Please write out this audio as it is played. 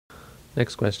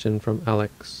Next question from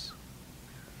Alex.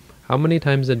 How many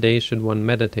times a day should one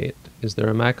meditate? Is there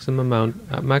a maximum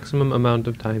amount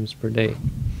of times per day?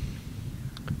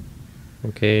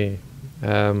 Okay,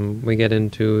 we get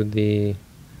into the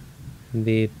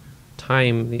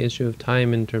issue of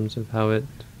time in terms of how it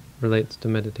relates to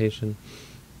meditation.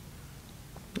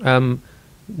 The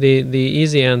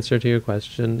easy answer to your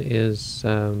question is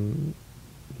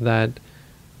that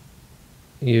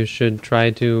you should try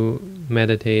to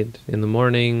meditate in the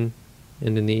morning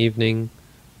and in the evening.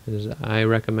 I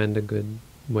recommend a good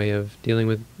way of dealing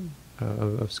with,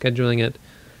 of scheduling it.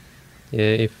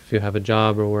 If you have a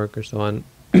job or work or so on,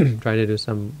 try to do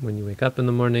some when you wake up in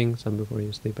the morning, some before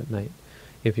you sleep at night.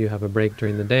 If you have a break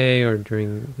during the day or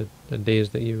during the days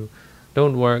that you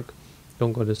don't work,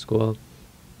 don't go to school,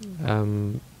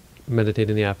 meditate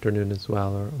in the afternoon as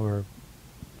well, or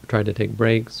try to take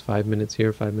breaks, 5 minutes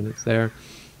here, 5 minutes there,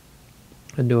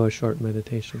 and do a short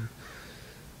meditation.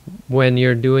 When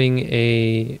you're doing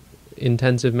a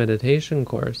intensive meditation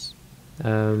course,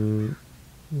 of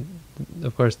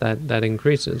course that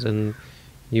increases, and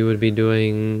you would be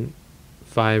doing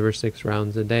 5 or 6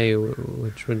 rounds a day,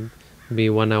 which would be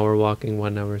 1 hour walking,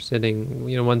 1 hour sitting.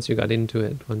 Once you got into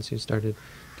it, once you started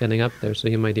getting up there, so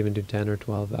you might even do 10 or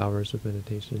 12 hours of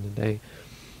meditation a day.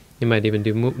 You might even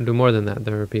do more than that.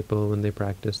 There are people, when they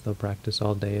practice, they'll practice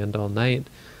all day and all night,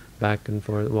 back and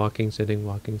forth, walking, sitting,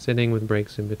 with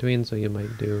breaks in between. So you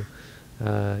might do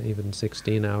even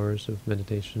 16 hours of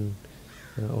meditation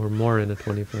or more in a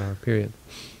 24-hour period.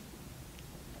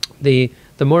 The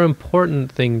more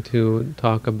important thing to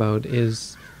talk about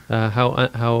is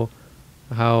how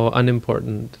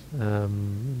unimportant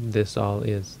this all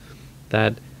is.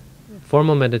 That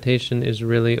formal meditation is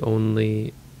really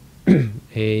only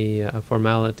a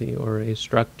formality or a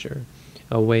structure,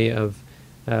 a way of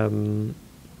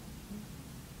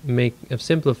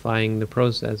simplifying the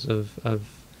process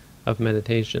of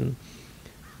meditation,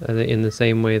 in the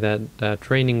same way that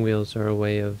training wheels are a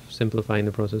way of simplifying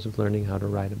the process of learning how to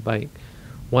ride a bike.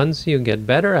 Once you get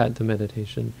better at the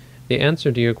meditation, the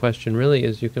answer to your question really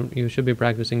is you should be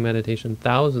practicing meditation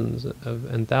thousands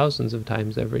of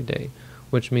times every day,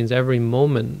 which means every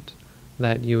moment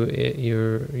that you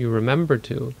remember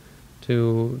to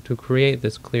create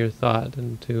this clear thought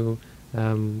and to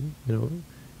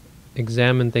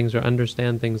examine things or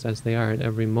understand things as they are at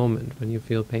every moment. When you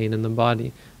feel pain in the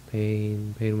body,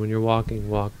 pain when you're walking,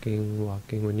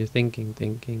 when you're thinking,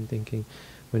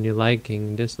 when you're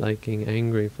liking, disliking,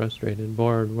 angry, frustrated,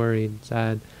 bored, worried,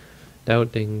 sad,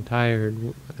 doubting,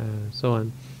 tired, so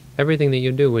on. Everything that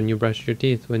you do, when you brush your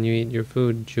teeth, when you eat your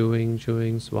food,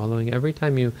 chewing, swallowing, every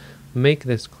time you make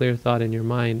this clear thought in your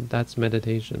mind, that's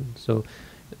meditation. So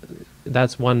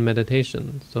that's one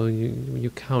meditation. So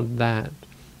you count that.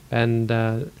 And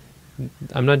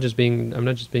I'm not just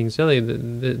being silly.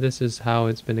 This is how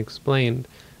it's been explained.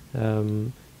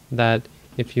 That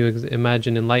if you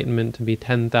imagine enlightenment to be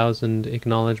 10,000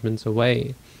 acknowledgments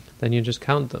away, then you just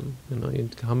count them.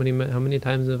 How many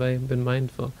times have I been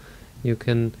mindful? You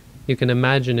can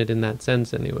imagine it in that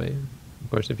sense anyway. Of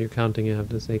course, if you're counting, you have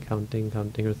to say counting,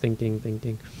 or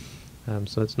thinking.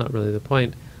 So it's not really the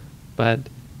point. But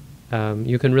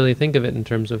you can really think of it in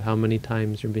terms of how many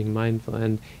times you're being mindful,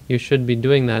 and you should be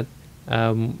doing that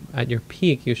at your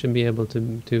peak. You should be able to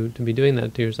be doing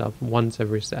that to yourself once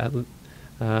every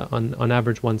on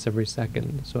average once every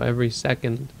second. So every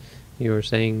second you're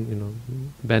saying,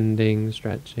 bending,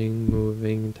 stretching,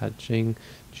 moving, touching,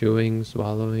 chewing,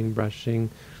 swallowing,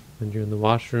 brushing, when you're in the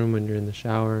washroom, when you're in the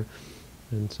shower,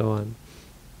 and so on.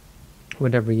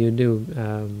 Whatever you do,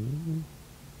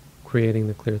 creating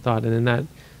the clear thought. And in that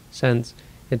sense,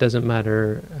 it doesn't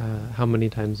matter how many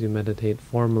times you meditate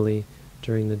formally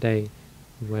during the day.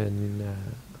 When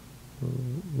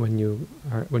you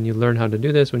learn how to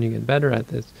do this, when you get better at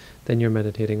this, then you're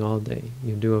meditating all day.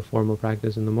 You do a formal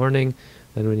practice in the morning,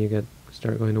 then when you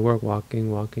start going to work, walking,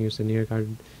 you're sitting in your car,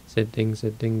 sitting,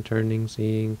 turning,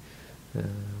 seeing,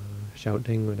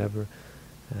 shouting, whatever,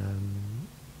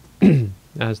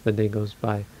 as the day goes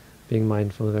by, being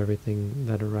mindful of everything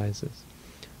that arises.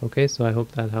 Okay, so I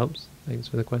hope that helps. Thanks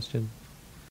for the question.